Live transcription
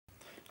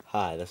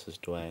Hi, this is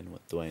Dwayne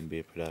with Dwayne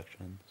B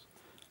Productions.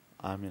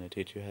 I'm going to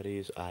teach you how to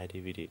use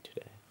Idvd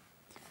today.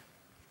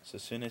 So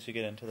as soon as you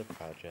get into the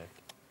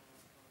project,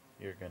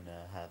 you're going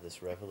to have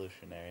this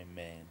revolutionary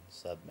main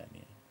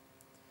submenu.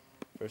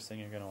 First thing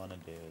you're going to want to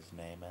do is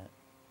name it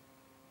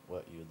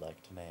what you'd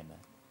like to name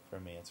it. For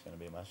me, it's going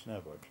to be my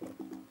snowboard trip.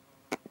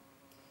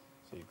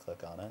 So you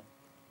click on it,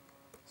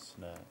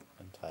 snow,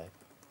 and type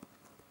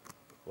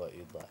what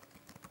you'd like.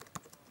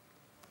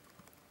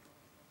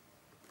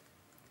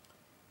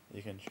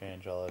 You can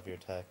change all of your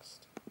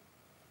text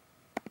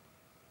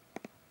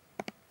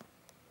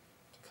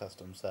to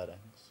custom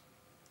settings.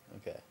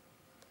 Okay.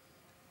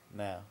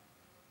 Now,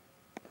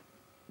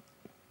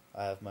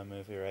 I have my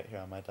movie right here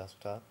on my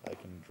desktop. I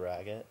can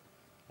drag it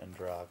and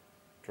drop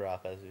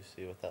as you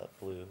see with that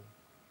blue,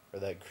 or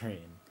that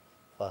green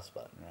plus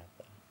button right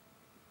there.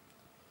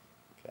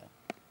 Okay,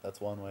 that's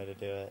one way to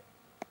do it.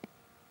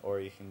 Or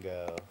you can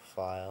go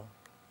File,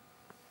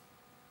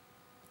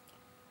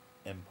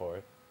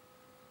 Import,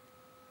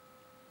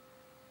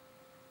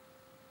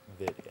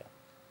 Video.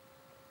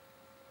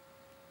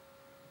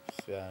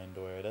 Find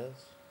where it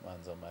is.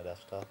 Mine's on my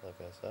desktop, like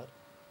I said.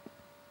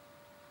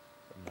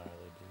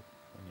 Gnarly deep.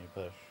 And you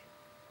push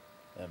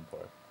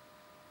Import.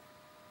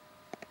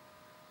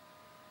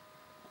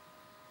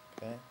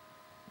 Okay.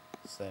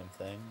 Same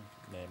thing.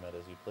 Name it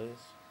as you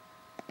please.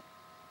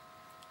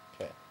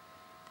 Okay.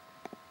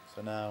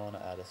 So now I want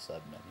to add a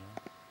submenu.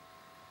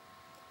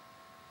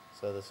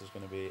 So this is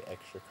going to be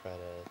extra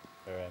credit,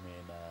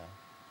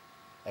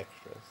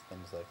 extras,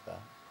 things like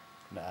that.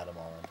 I'm going to add them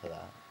all into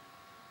that.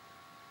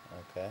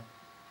 Okay.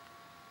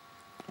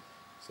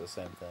 So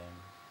same thing.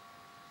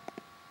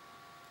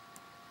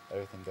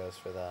 Everything goes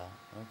for that.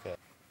 Okay.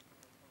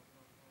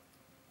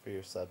 For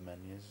your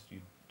submenus,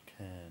 you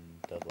can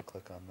double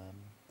click on them,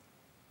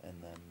 and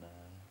then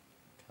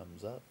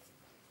comes up,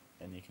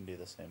 and you can do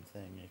the same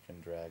thing. You can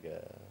drag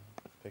a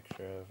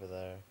picture over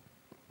there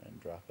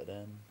and drop it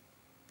in.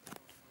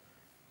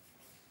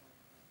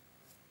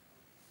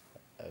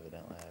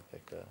 Evidently I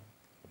picked a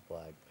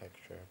black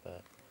picture,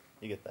 but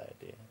you get the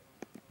idea.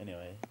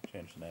 Anyway,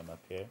 change the name up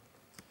here,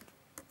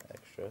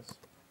 extras,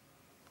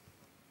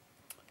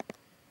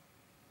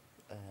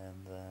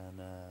 and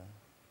then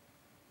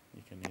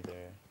you can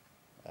either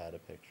add a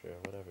picture or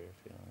whatever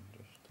you're feeling.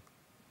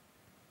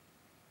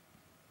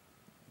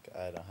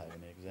 I don't have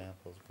any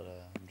examples, but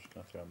I'm just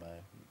going to throw my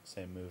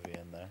same movie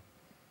in there,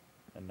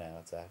 and now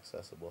it's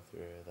accessible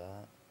through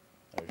that.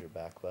 There's your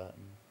back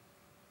button.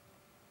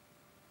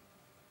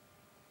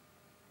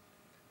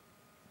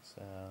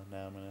 So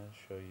now I'm going to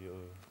show you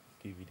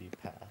DVD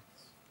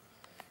paths.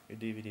 Your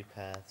DVD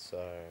paths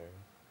are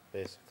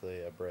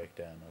basically a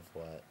breakdown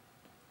of what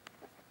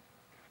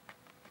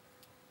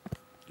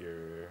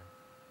your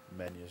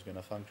menu is going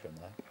to function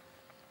like.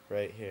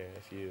 Right here,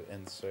 if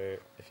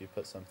you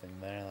put something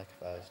there, like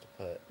if I was to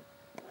put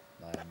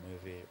my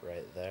movie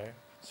right there,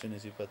 as soon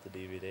as you put the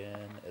DVD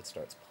in, it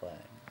starts playing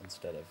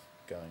instead of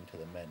going to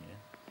the menu,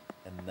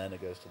 and then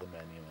it goes to the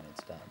menu when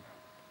it's done.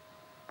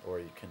 Or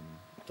you can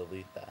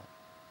delete that.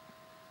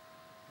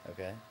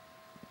 Okay?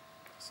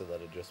 So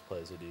that it just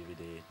plays a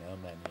DVD, no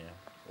menu,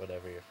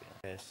 whatever you're feeling.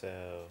 Okay,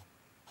 so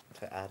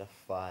to add a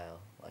file,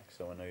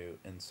 so when you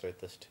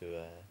insert this to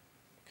a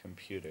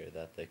computer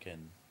that they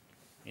can,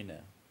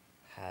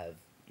 have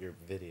your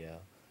video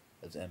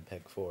as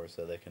MPEG-4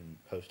 so they can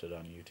post it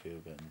on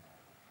YouTube and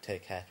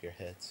take half your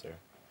hits or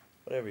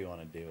whatever you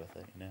want to do with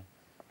it,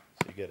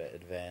 So you go to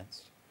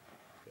Advanced,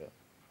 go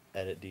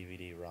Edit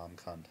DVD ROM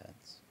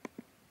Contents,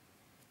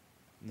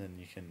 and then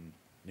you can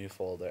new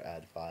folder,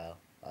 add file.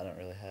 I don't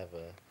really have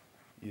a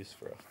use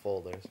for a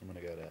folder, so I'm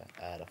going to go to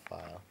Add a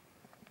File,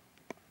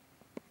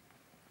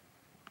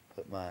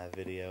 put my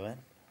video in,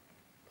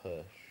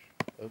 push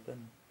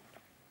Open,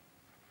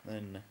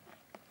 then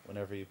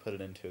whenever you put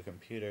it into a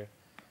computer,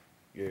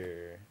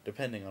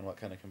 depending on what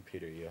kind of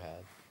computer you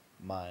have,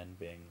 mine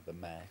being the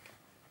Mac,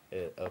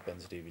 it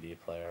opens DVD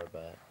player,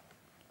 but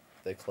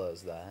if they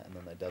close that and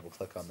then they double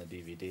click on the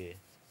DVD,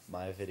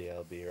 my video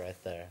will be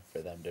right there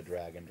for them to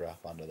drag and drop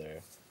onto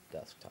their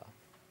desktop.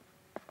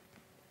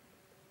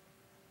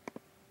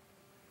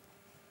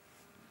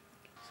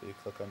 So you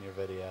click on your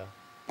video,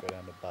 go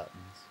down to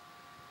buttons,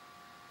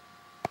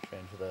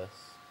 change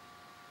this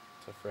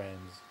to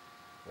frames,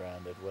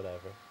 rounded,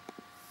 whatever.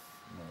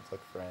 I'm going to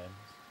click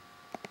frames,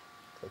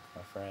 click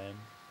my frame.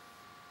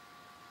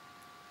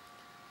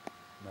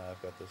 Now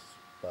I've got this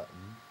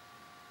button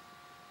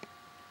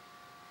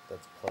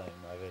that's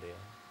playing my video.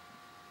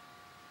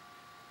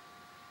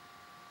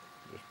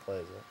 It just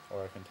plays it,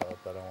 or I can tell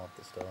it that I want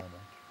the still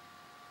image.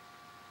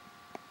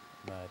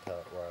 Now I tell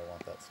it where I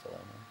want that still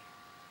image.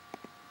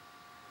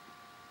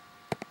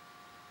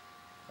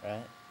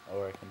 Right?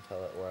 Or I can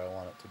tell it where I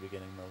want it to be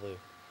beginning the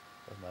loop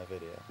of my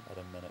video at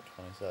 1:27,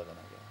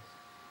 I guess.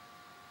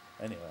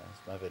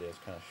 Anyways, my video is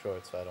kind of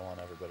short, so I don't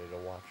want everybody to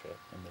watch it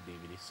in the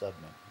DVD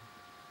submenu.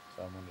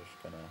 So I'm just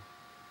going to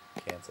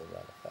cancel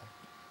that effect.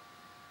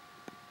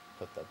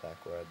 Put that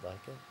back where I'd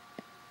like it.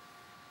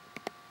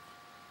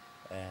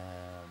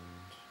 And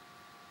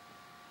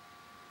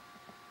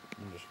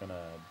I'm just just going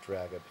to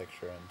drag a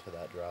picture into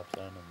that drop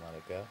zone and let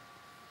it go.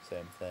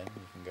 Same thing,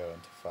 you can go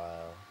into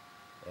File,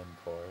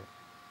 Import,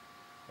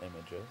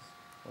 Images,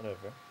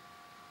 whatever,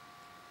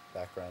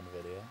 background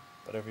video,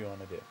 whatever you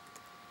want to do.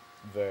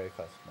 Very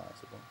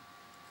customizable.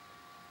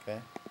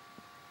 Okay?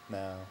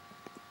 Now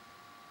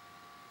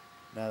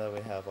that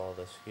we have all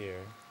this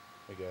here,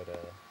 we go to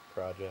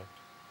Project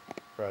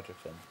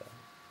Info.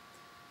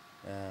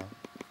 Now,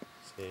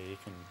 see, you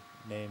can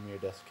name your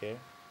disk here,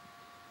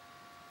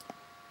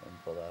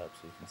 and pull that up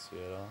so you can see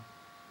it all.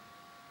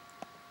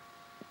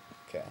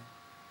 Okay.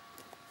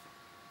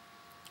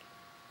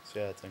 So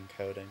yeah, it's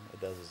encoding. It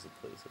does as it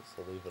pleases,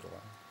 so leave it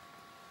alone.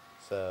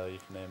 So you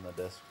can name the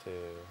disk to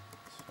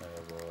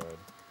snowboard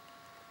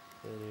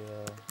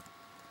video,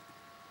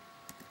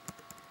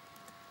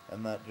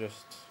 and that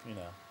just, you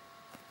know,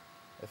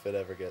 if it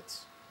ever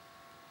gets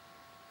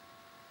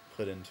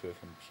put into a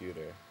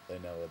computer, they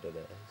know what it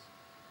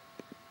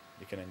is.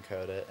 You can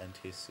encode it.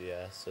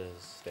 NTCS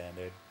is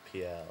standard.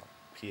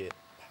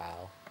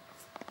 PAL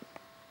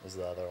is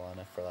the other one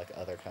for like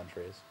other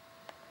countries.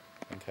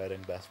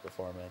 Encoding, best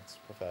performance,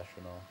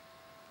 professional,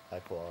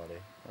 high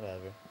quality,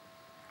 whatever.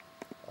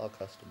 All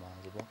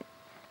customizable.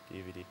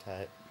 DVD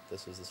type,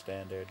 this is the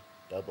standard.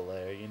 Double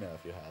layer, you know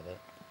if you have it.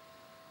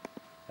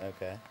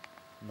 Okay,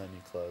 and then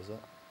you close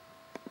it.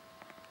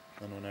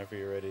 Then whenever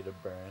you're ready to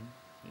burn,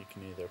 you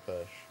can either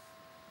push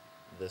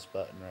this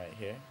button right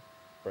here,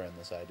 burn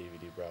this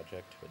iDVD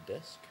project to a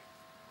disk.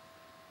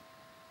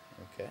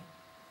 Okay.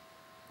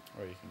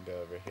 Or you can go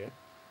over here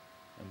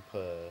and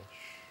push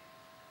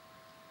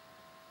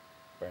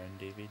burn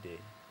DVD.